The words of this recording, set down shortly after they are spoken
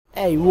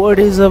Hey, what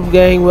is up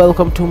gang,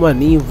 welcome to my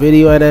new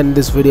video, and in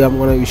this video I'm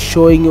gonna be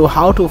showing you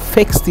how to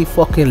fix the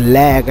fucking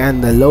lag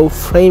and the low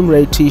frame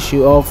rate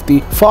issue of the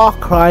Far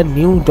Cry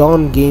New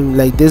Dawn game.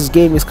 Like, this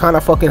game is kind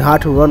of fucking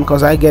hard to run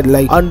because I get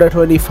like under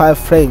 25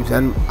 frames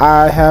and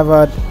I have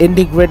a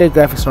integrated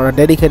graphics, not a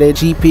dedicated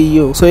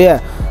GPU. So yeah,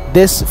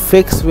 this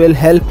fix will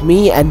help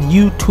me and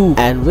you too.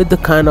 And with the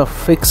kind of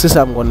fixes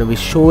I'm going to be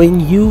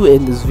showing you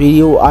in this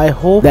video, I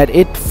hope that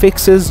it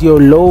fixes your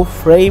low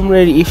frame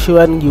rate issue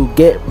and you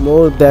get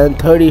more than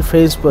 30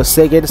 frames per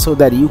second so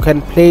that you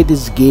can play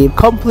this game,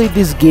 complete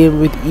this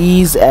game with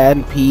ease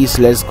and peace.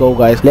 Let's go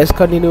guys, let's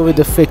continue with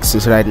the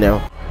fixes right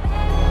now.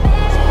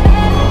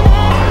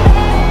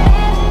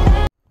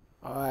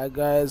 Alright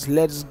guys,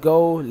 let's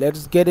go,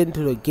 let's get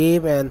into the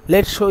game and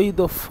let's show you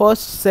the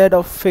first set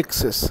of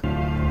fixes.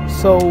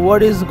 So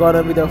what is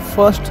gonna be the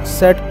first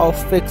set of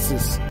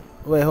fixes?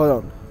 Wait, hold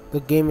on,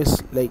 the game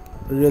is like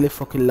really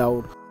fucking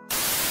loud.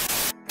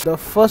 The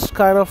first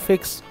kind of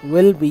fix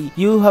will be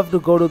you have to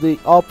go to the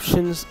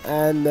options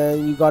and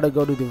then you gotta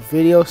go to the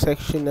video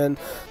section, and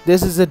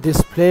this is a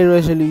display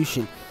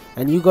resolution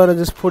and you gotta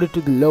just put it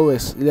to the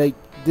lowest. Like,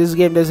 this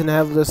game doesn't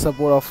have the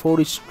support of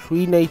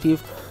 4:3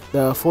 native,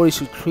 the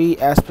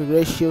 4:3 aspect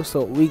ratio,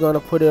 so we're gonna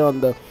put it on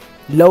the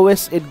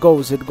lowest it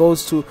goes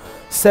to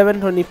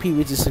 720p,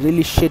 which is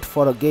really shit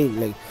for a game.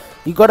 Like,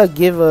 you gotta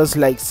give us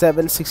like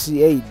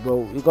 768,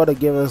 bro. You gotta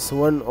give us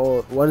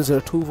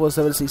 1024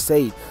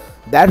 768.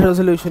 That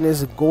resolution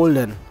is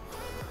golden,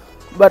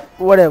 but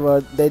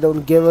whatever, they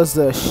don't give us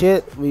the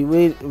shit we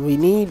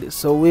need,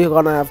 so we're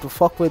gonna have to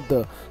fuck with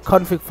the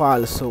config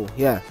file. So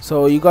yeah,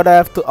 so you gotta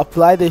have to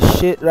apply this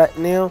shit right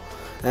now,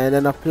 and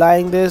then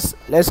applying this,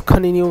 let's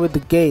continue with the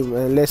game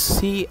and let's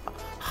see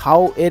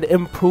how it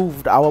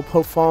improved our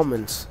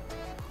performance.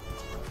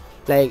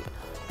 Like,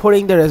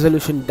 putting the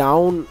resolution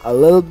down a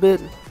little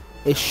bit,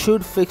 it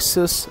should fix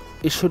us,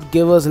 it should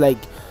give us like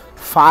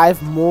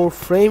 5 more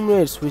frame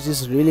rates, which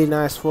is really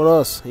nice for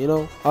us, you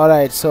know.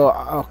 Alright, so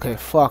okay,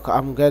 fuck,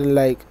 I'm getting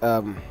like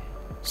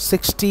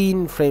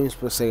 16 frames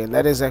per second.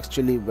 That is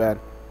actually bad.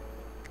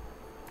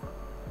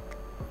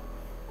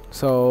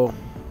 So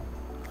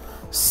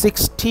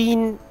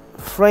 16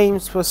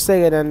 frames per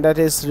second, and that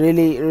is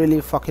really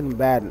fucking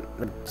bad.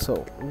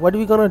 So what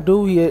we're gonna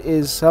do here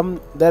is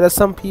there are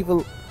some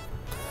people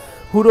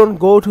who don't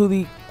go to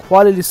the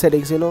quality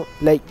settings, you know.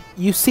 Like,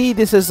 you see,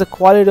 this is the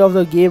quality of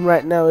the game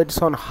right now, it's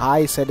on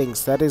high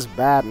settings. That is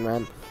bad,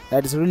 man,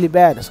 that is really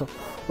bad. So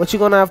what you're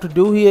gonna have to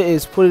do here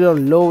is put it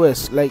on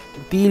lowest, like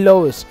the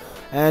lowest,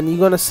 and you're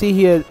gonna see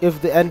here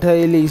if the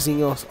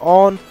anti-aliasing is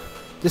on,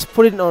 just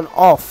put it on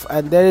off,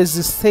 and there is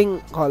this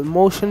thing called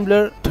motion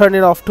blur, turn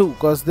it off too,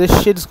 because this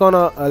shit is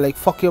gonna like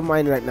fuck your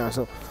mind right now.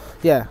 So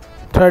yeah,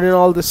 turn in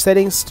all the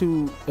settings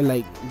to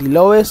like the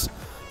lowest.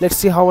 Let's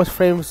see how much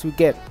frames we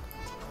get.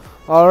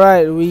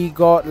 Alright, we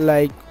got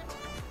like,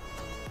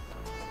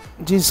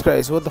 Jesus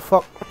Christ, what the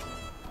fuck,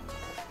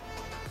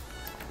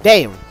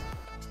 damn.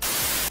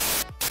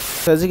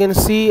 So as you can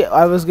see,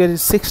 I was getting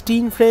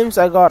 16 frames,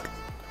 I got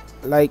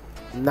like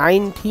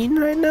 19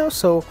 right now,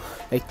 so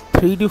like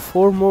 3 to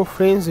 4 more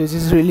frames, which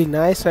is really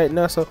nice right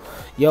now. So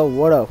yo,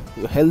 what up,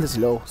 your health is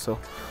low, so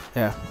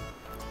yeah,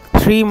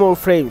 3 more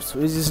frames,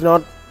 which is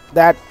not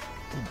that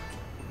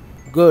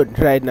good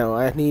right now.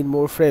 I need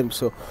more frames.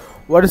 So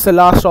what is the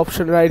last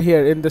option right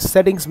here in the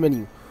settings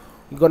menu?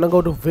 You're gonna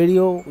go to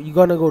video, you're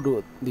gonna go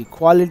to the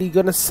quality, you're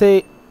gonna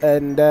say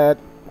and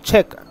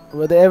check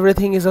whether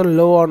everything is on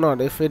low or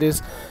not. If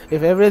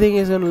everything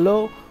is on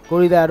low, go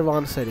to the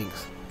advanced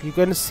settings. You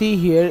can see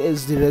here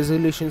is the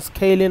resolution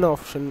scaling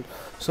option.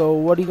 So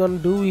what you're gonna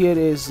do here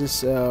is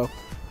just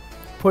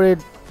put it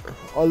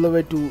all the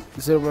way to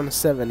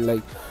 0.7.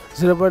 like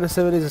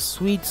 0.7 is a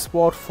sweet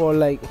spot for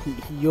like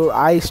your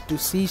eyes to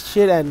see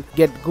shit and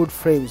get good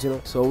frames, you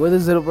know. So with the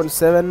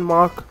 0.7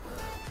 mark,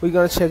 we're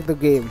gonna check the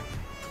game,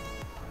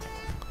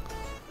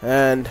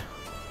 and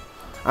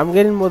I'm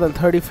getting more than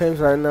 30 frames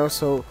right now.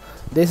 So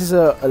this is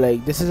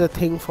a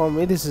thing for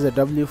me, this is a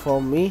W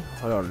for me.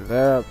 Hold on,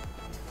 there.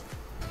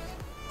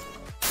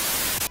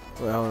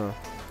 Wait, hold on.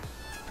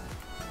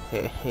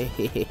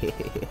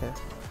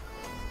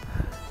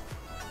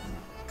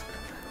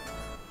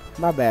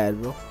 My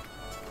bad, bro.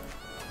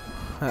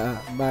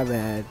 My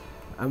bad,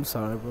 I'm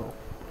sorry, bro.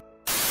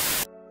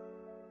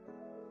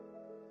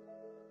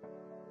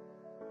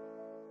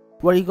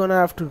 What you're gonna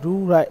have to do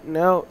right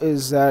now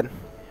is that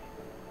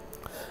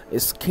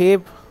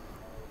escape,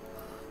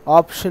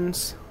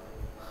 options,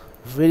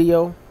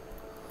 video,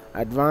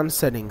 advanced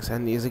settings,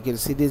 and as you can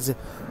see, there's a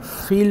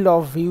field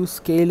of view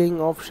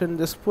scaling option.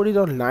 Just put it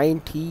on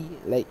 90,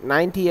 like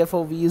 90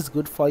 FOV is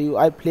good for you.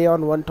 I play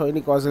on 120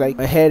 because like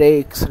my head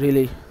aches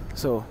really.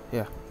 So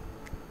yeah,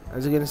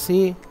 as you can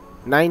see,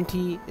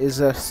 90 is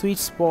a sweet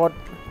spot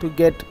to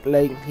get,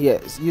 like,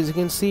 yes, as you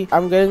can see,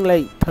 I'm getting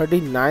like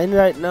 39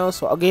 right now.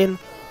 So again,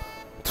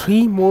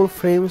 3 more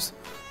frames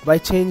by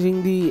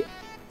changing the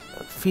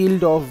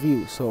field of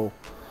view. So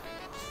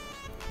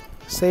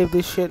save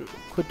this shit,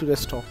 quit to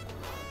desktop.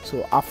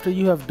 So after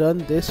you have done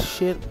this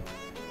shit,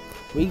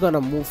 we're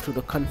gonna move to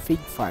the config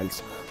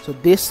files. So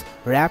this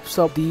wraps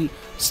up the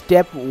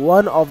step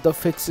 1 of the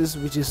fixes,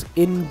 which is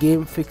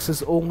in-game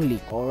fixes only.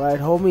 Alright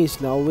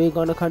homies, now we're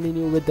gonna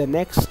continue with the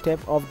next step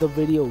of the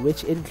video,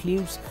 which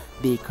includes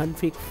the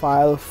config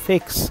file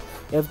fix.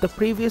 If the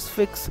previous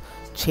fix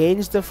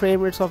changed the frame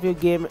rates of your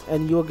game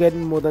and you're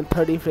getting more than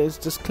 30 frames,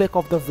 just click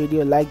off the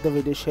video, like the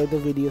video, share the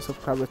video,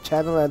 subscribe to the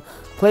channel and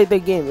play the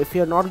game. If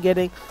you're not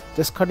getting,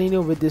 just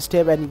continue with this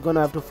step, and you're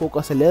gonna have to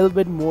focus a little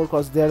bit more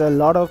because there are a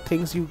lot of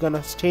things you're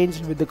gonna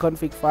change with the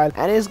config file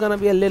and it's gonna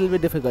be a little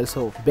bit difficult.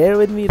 So bear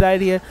with me right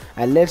here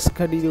and let's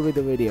continue with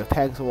the video.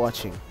 Thanks for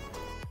watching.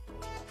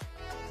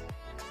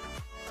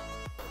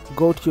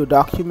 Go to your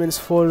documents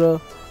folder,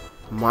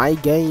 my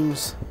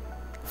games,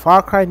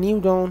 Far Cry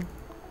New Dawn.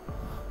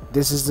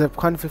 This is the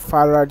config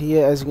file right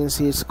here. As you can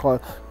see, it's called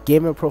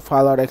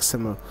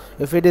gamerprofile.xml.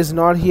 If it is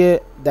not here,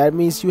 that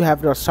means you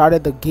have not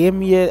started the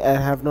game yet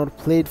and have not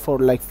played for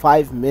like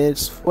 5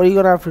 minutes. What you're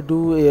gonna have to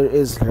do here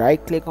is right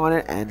click on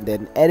it and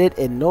then edit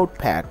in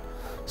Notepad.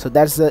 So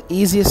that's the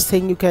easiest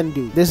thing you can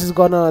do. This is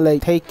gonna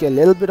like take a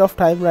little bit of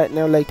time right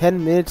now, like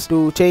 10 minutes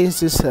to change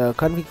this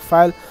config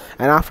file,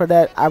 and after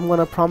that I'm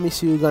gonna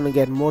promise you're gonna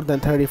get more than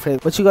 30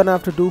 frames. What you're gonna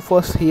have to do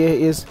first here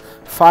is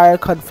fire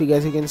config.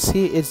 As you can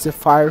see, it's the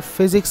fire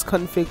physics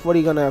config. What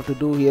you're gonna have to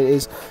do here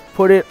is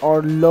put it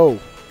on low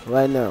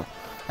right now.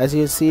 As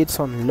you can see, it's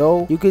on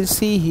low. You can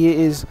see here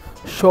is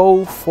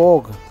show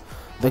fog.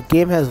 The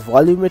game has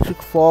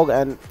volumetric fog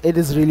and it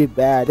is really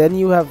bad. Then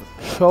you have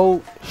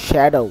show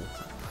shadow.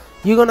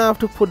 You're gonna have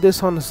to put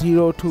this on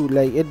 0 too,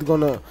 like it's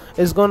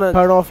gonna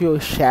turn off your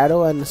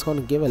shadow and it's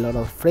gonna give a lot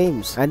of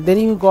frames. And then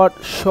you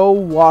got show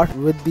what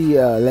with the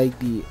like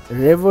the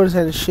rivers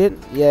and shit.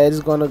 Yeah,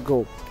 it's gonna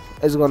go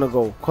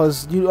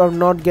because you are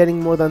not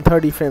getting more than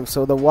 30 frames,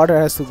 so the water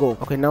has to go.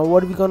 Okay, now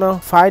what we're gonna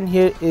find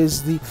here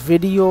is the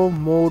video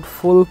mode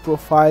full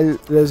profile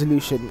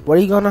resolution. What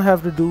you're gonna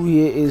have to do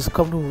here is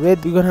come to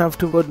width. You're gonna have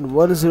to put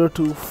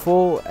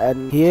 1024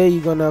 and here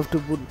you're gonna have to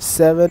put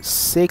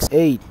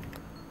 768.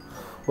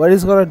 What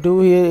it's gonna do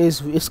here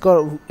is it's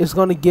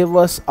gonna give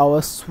us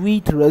our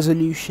sweet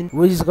resolution,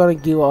 which is gonna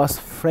give us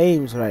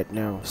frames right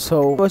now.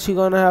 So what you're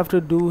gonna have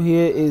to do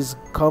here is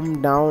come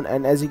down,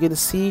 and as you can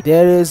see,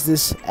 there is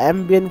this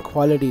ambient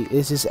quality.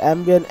 It's this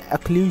ambient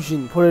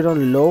occlusion. Put it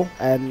on low,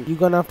 and you're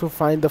gonna have to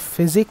find the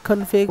physics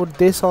config. Put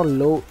this on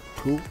low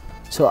too.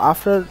 So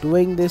after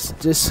doing this,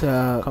 just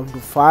come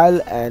to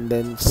file and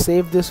then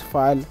save this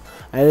file,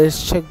 and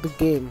let's check the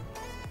game.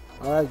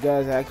 Alright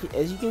guys,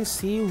 as you can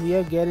see, we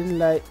are getting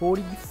like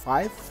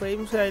 45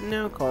 frames right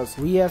now because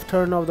we have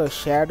turned off the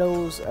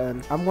shadows.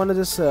 And I'm gonna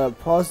just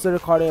pause the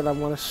recording and I'm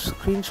gonna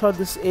screenshot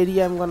this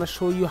area. I'm gonna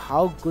show you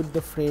how good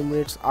the frame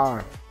rates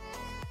are.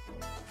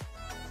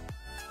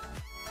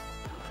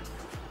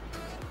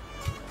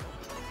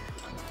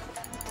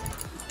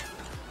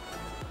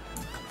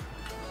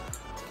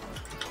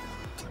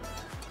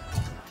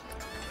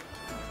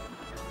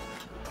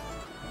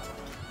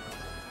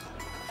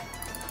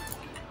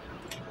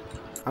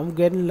 I'm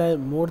getting like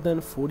more than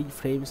 40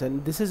 frames,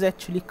 and this is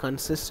actually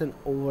consistent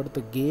over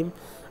the game.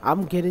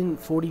 I'm getting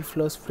 40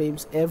 plus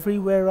frames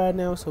everywhere right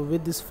now. So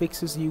with these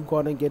fixes, you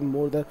gonna get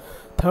more than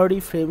 30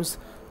 frames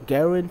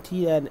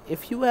guaranteed. And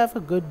if you have a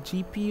good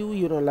GPU,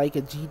 you know, like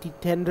a GT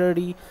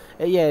 1030,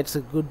 yeah, it's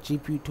a good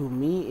GPU to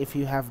me. If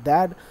you have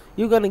that,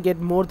 you're gonna get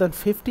more than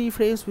 50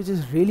 frames, which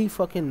is really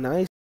fucking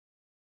nice.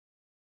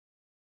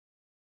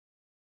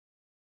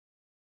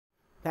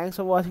 Thanks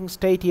for watching.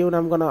 Stay tuned.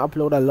 I'm gonna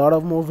upload a lot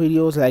of more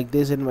videos like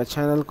this in my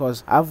channel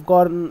because I've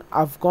gone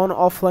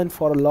offline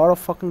for a lot of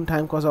fucking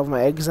time because of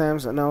my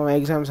exams, and now my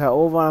exams are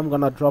over. I'm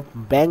gonna drop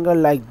banger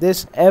like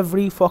this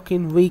every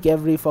fucking week,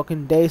 every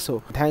fucking day.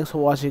 So thanks for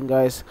watching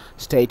guys.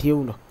 Stay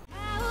tuned.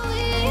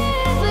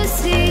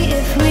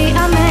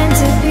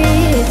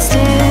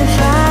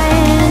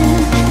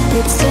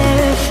 It's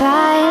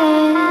terrifying.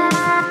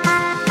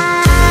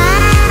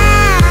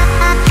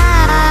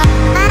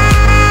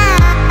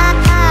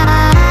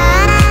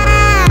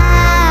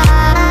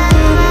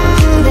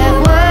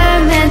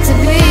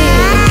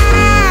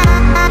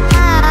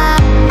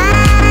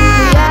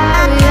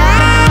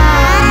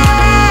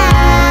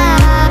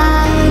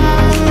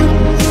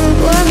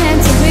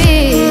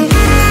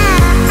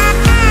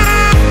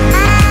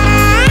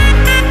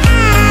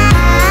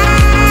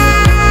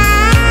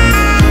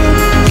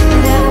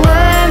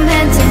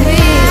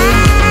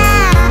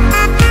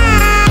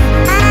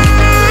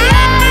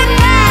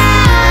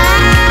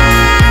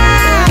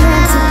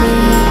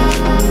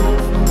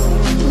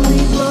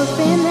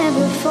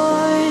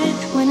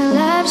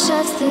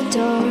 Shuts the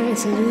door,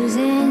 it's a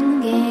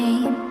losing game.